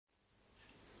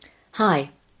Hi,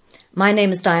 my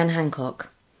name is Diane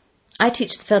Hancock. I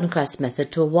teach the Feldenkrais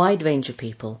method to a wide range of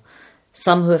people,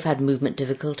 some who have had movement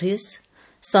difficulties,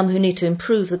 some who need to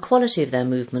improve the quality of their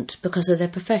movement because of their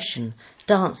profession,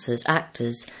 dancers,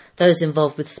 actors, those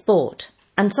involved with sport,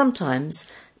 and sometimes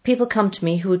people come to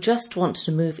me who just want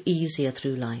to move easier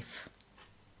through life.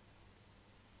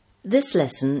 This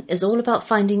lesson is all about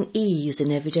finding ease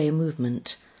in everyday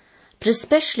movement, but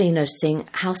especially noticing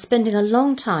how spending a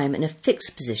long time in a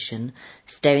fixed position,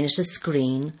 staring at a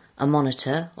screen, a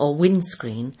monitor or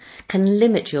windscreen, can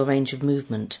limit your range of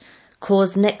movement,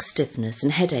 cause neck stiffness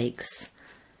and headaches.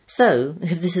 So,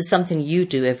 if this is something you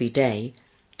do every day,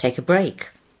 take a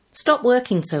break, stop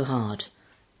working so hard,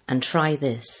 and try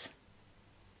this.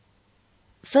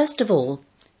 First of all,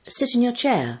 sit in your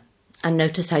chair and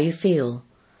notice how you feel.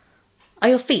 Are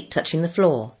your feet touching the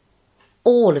floor?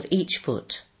 All of each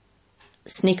foot?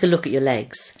 Sneak a look at your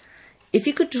legs. If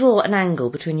you could draw an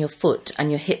angle between your foot and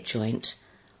your hip joint,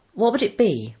 what would it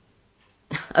be?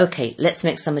 Okay, let's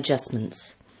make some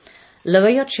adjustments. Lower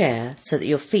your chair so that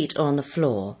your feet are on the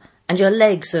floor and your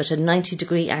legs are at a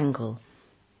 90-degree angle.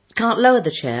 Can't lower the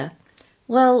chair?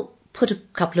 Well, put a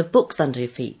couple of books under your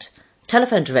feet.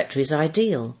 Telephone directories are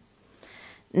ideal.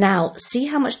 Now, see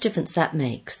how much difference that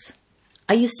makes.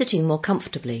 Are you sitting more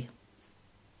comfortably?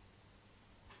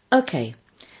 Okay.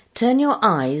 Turn your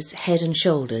eyes, head and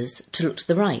shoulders to look to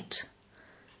the right.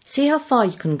 See how far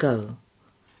you can go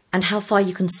and how far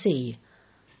you can see.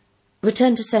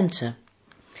 Return to centre.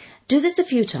 Do this a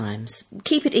few times.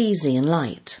 Keep it easy and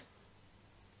light.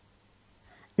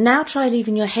 Now try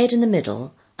leaving your head in the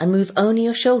middle and move only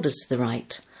your shoulders to the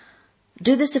right.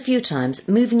 Do this a few times,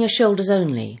 moving your shoulders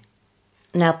only.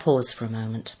 Now pause for a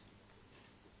moment.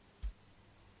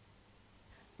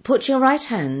 Put your right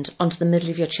hand onto the middle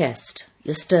of your chest,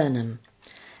 your sternum.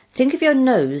 Think of your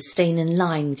nose staying in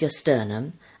line with your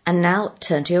sternum, and now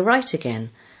turn to your right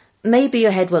again. Maybe your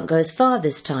head won't go as far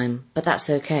this time, but that's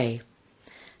okay.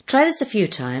 Try this a few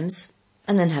times,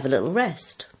 and then have a little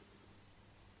rest.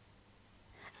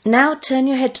 Now turn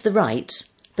your head to the right,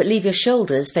 but leave your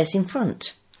shoulders facing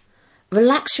front.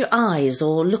 Relax your eyes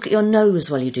or look at your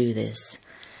nose while you do this.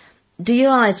 Do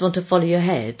your eyes want to follow your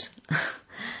head?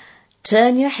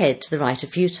 Turn your head to the right a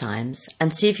few times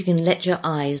and see if you can let your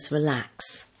eyes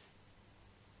relax.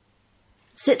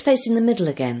 Sit facing the middle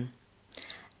again.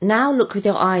 Now look with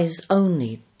your eyes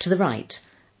only to the right.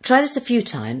 Try this a few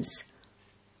times.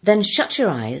 Then shut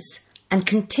your eyes and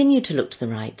continue to look to the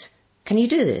right. Can you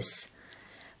do this?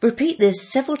 Repeat this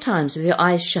several times with your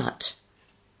eyes shut.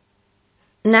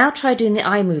 Now try doing the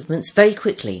eye movements very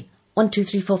quickly. 1, 2,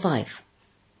 3, 4, 5.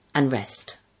 And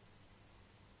rest.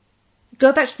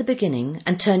 Go back to the beginning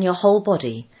and turn your whole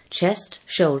body, chest,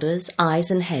 shoulders, eyes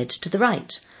and head to the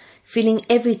right, feeling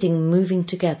everything moving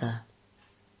together.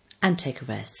 And take a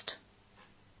rest.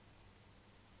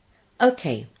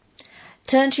 Okay,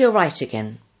 turn to your right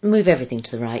again, move everything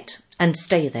to the right and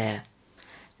stay there.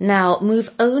 Now move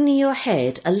only your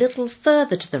head a little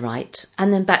further to the right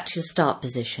and then back to your start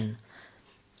position.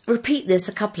 Repeat this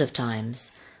a couple of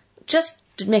times, just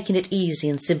making it easy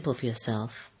and simple for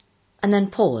yourself, and then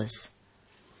pause.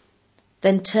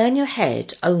 Then turn your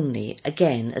head only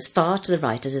again as far to the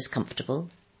right as is comfortable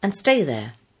and stay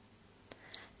there.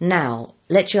 Now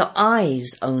let your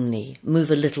eyes only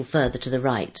move a little further to the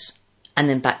right and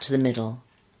then back to the middle.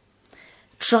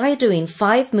 Try doing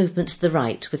 5 movements to the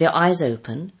right with your eyes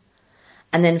open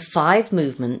and then 5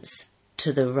 movements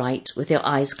to the right with your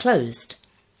eyes closed.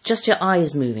 Just your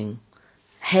eyes moving.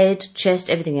 Head, chest,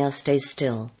 everything else stays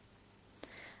still.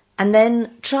 And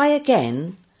then try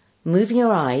again, moving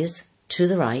your eyes to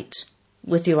the right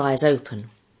with your eyes open.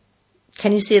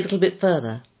 Can you see a little bit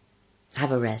further?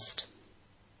 Have a rest.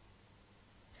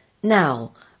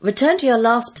 Now, return to your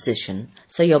last position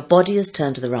so your body is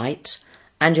turned to the right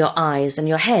and your eyes and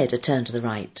your head are turned to the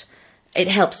right. It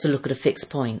helps to look at a fixed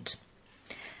point.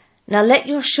 Now let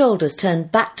your shoulders turn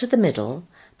back to the middle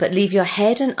but leave your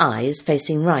head and eyes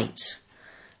facing right.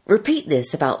 Repeat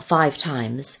this about 5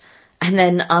 times and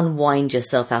then unwind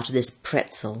yourself out of this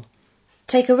pretzel.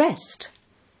 Take a rest.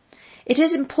 It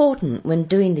is important when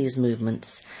doing these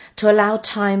movements to allow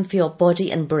time for your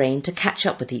body and brain to catch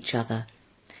up with each other.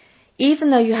 Even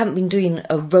though you haven't been doing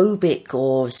aerobic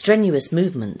or strenuous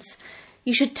movements,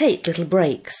 you should take little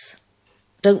breaks.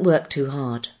 Don't work too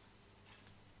hard.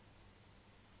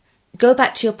 Go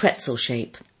back to your pretzel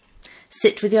shape.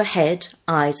 Sit with your head,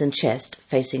 eyes and chest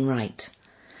facing right.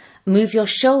 Move your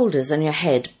shoulders and your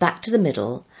head back to the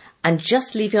middle and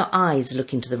just leave your eyes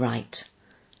looking to the right.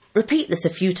 Repeat this a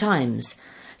few times.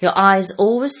 Your eyes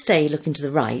always stay looking to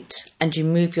the right and you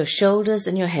move your shoulders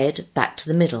and your head back to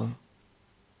the middle.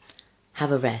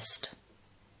 have a rest.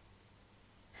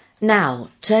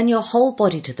 Now, turn your whole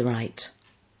body to the right.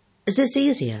 Is this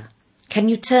easier? Can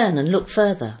you turn and look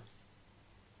further?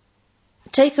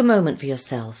 Take a moment for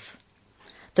yourself.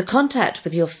 The contact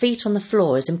with your feet on the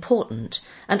floor is important,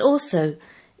 and also,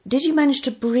 did you manage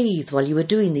to breathe while you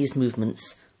were doing these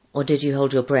movements, or did you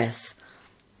hold your breath?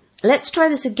 Let's try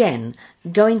this again,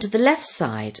 going to the left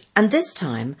side, and this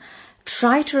time,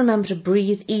 try to remember to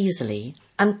breathe easily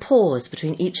and pause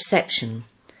between each section.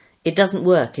 It doesn't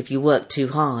work if you work too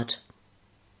hard.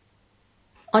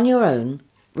 On your own,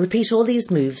 repeat all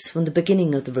these moves from the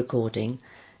beginning of the recording,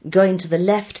 going to the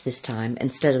left this time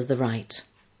instead of the right.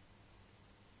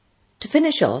 To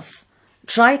finish off,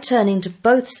 try turning to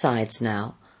both sides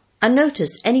now and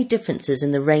notice any differences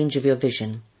in the range of your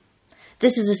vision.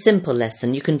 This is a simple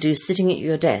lesson you can do sitting at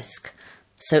your desk,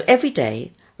 so every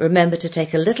day remember to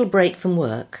take a little break from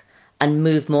work and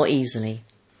move more easily.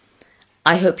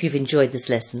 I hope you've enjoyed this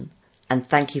lesson, and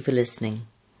thank you for listening.